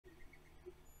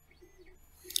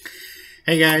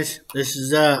Hey guys, this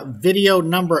is video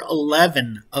number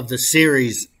 11 of the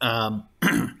series,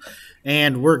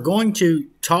 and we're going to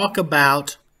talk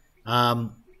about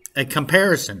a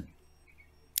comparison.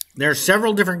 There are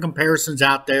several different comparisons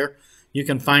out there. You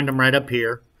can find them right up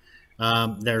here.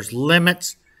 There's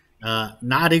limits,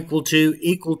 not equal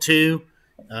to,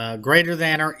 greater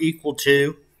than or equal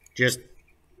to, just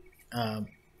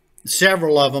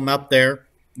several of them up there.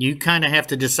 You kind of have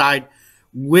to decide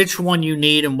which one you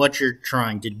need and what you're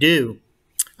trying to do.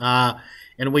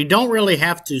 And we don't really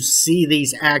have to see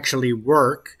these actually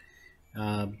work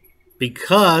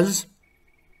because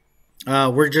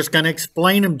we're just going to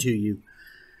explain them to you.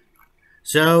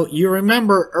 So you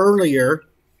remember earlier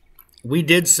we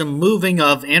did some moving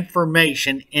of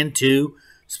information into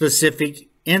specific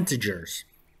integers.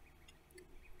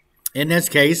 In this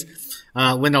case,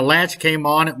 when the latch came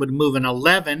on, it would move an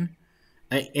 11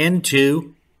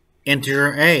 into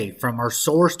integer A from our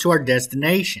source to our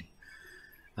destination.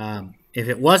 If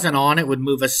it wasn't on, it would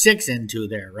move a 6 into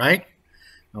there, right?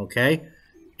 Okay.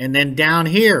 And then down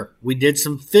here, we did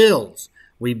some fills.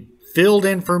 We filled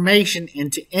information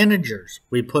into integers.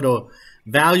 We put a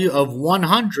value of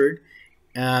 100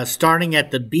 starting at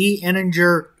the B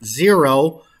integer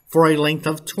 0 for a length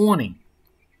of 20.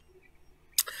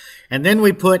 And then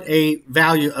we put a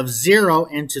value of 0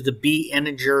 into the B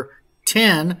integer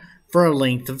 10 for a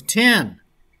length of 10.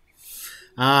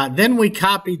 Then we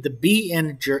copied the B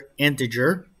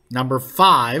integer number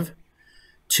 5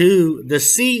 to the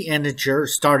C integer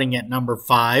starting at number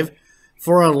 5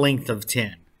 for a length of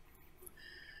 10.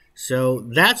 So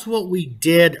that's what we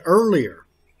did earlier.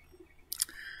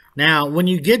 Now, when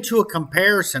you get to a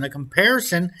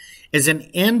comparison is an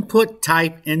input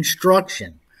type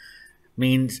instruction.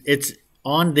 Means it's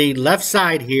on the left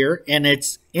side here and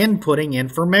it's inputting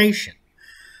information.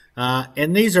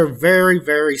 And these are very,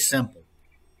 very simple.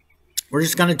 We're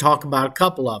just going to talk about a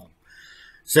couple of them.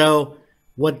 So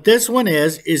what this one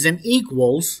is an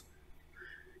equals,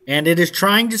 and it is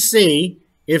trying to see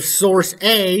if source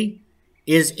A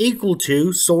is equal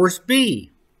to source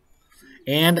B.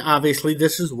 And obviously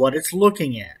this is what it's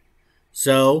looking at.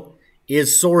 So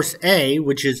is source A,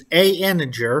 which is A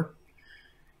integer,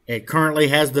 it currently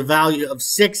has the value of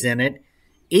 6 in it,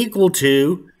 equal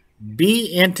to B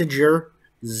integer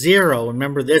 0.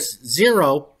 Remember, this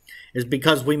 0 is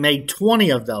because we made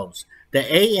 20 of those. The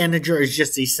A integer is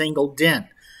just a single dent.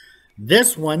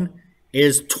 This one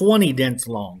is 20 dents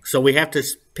long. So we have to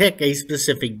pick a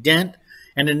specific dent,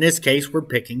 and in this case, we're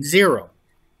picking 0.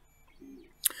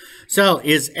 So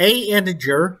is A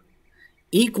integer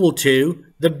equal to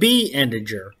the B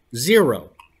integer 0?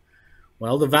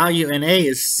 Well, the value in A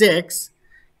is 6,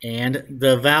 and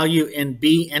the value in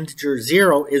B integer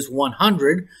 0 is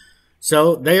 100.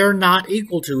 So they are not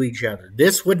equal to each other.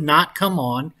 This would not come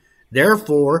on.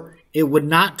 Therefore, it would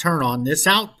not turn on this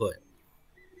output.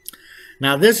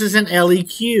 Now, this is an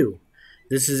LEQ.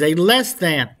 This is a less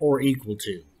than or equal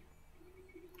to.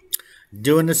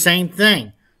 Doing the same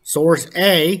thing. Source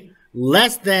A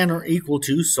less than or equal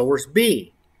to source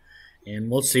B.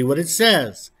 And we'll see what it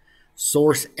says.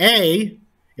 Source A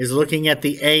is looking at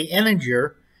the A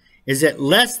integer. Is it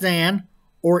less than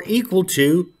or equal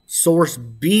to source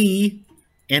B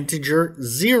integer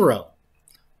 0?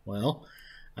 Well,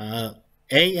 A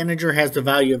integer has the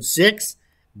value of 6.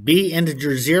 B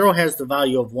integer 0 has the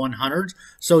value of 100.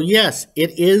 So yes,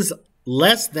 it is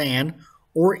less than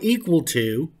or equal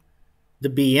to the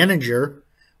B integer,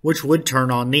 which would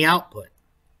turn on the output.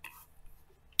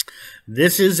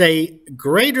 This is a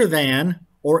greater than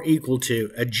or equal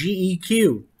to, a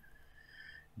GEQ.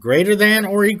 Greater than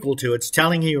or equal to. It's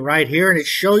telling you right here, and it's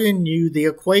showing you the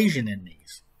equation in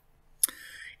these.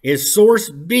 Is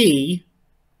source B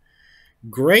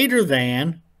greater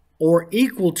than or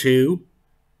equal to,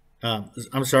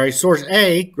 source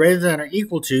A greater than or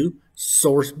equal to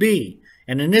source B.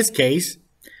 And in this case,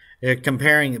 they're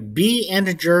comparing B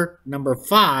integer number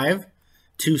 5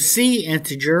 to C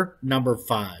integer number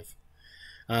 5.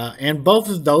 And both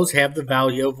of those have the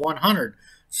value of 100.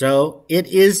 So it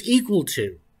is equal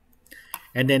to.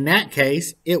 And in that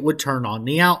case, it would turn on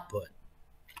the output.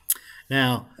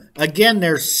 Now, again,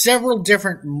 there's several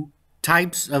different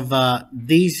types of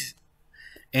these,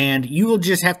 and you will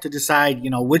just have to decide,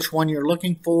 which one you're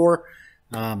looking for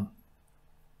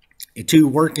to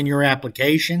work in your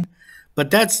application. But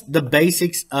that's the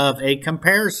basics of a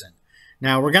comparison.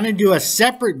 Now, we're going to do a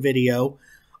separate video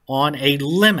on a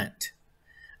limit.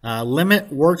 Limit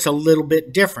works a little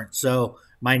bit different. So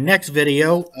my next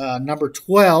video, number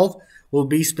 12, will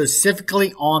be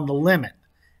specifically on the limit.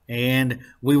 And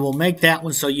we will make that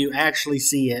one so you actually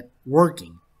see it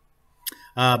working.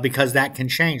 because that can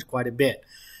change quite a bit.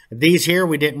 These here,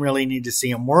 we didn't really need to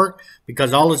see them work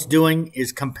because all it's doing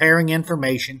is comparing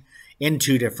information in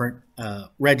two different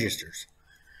registers.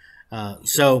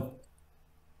 So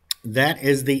that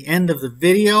is the end of the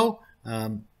video.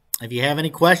 If you have any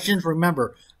questions,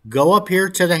 remember, go up here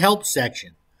to the help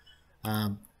section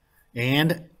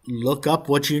and look up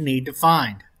what you need to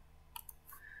find.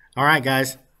 All right,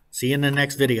 guys. See you in the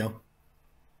next video.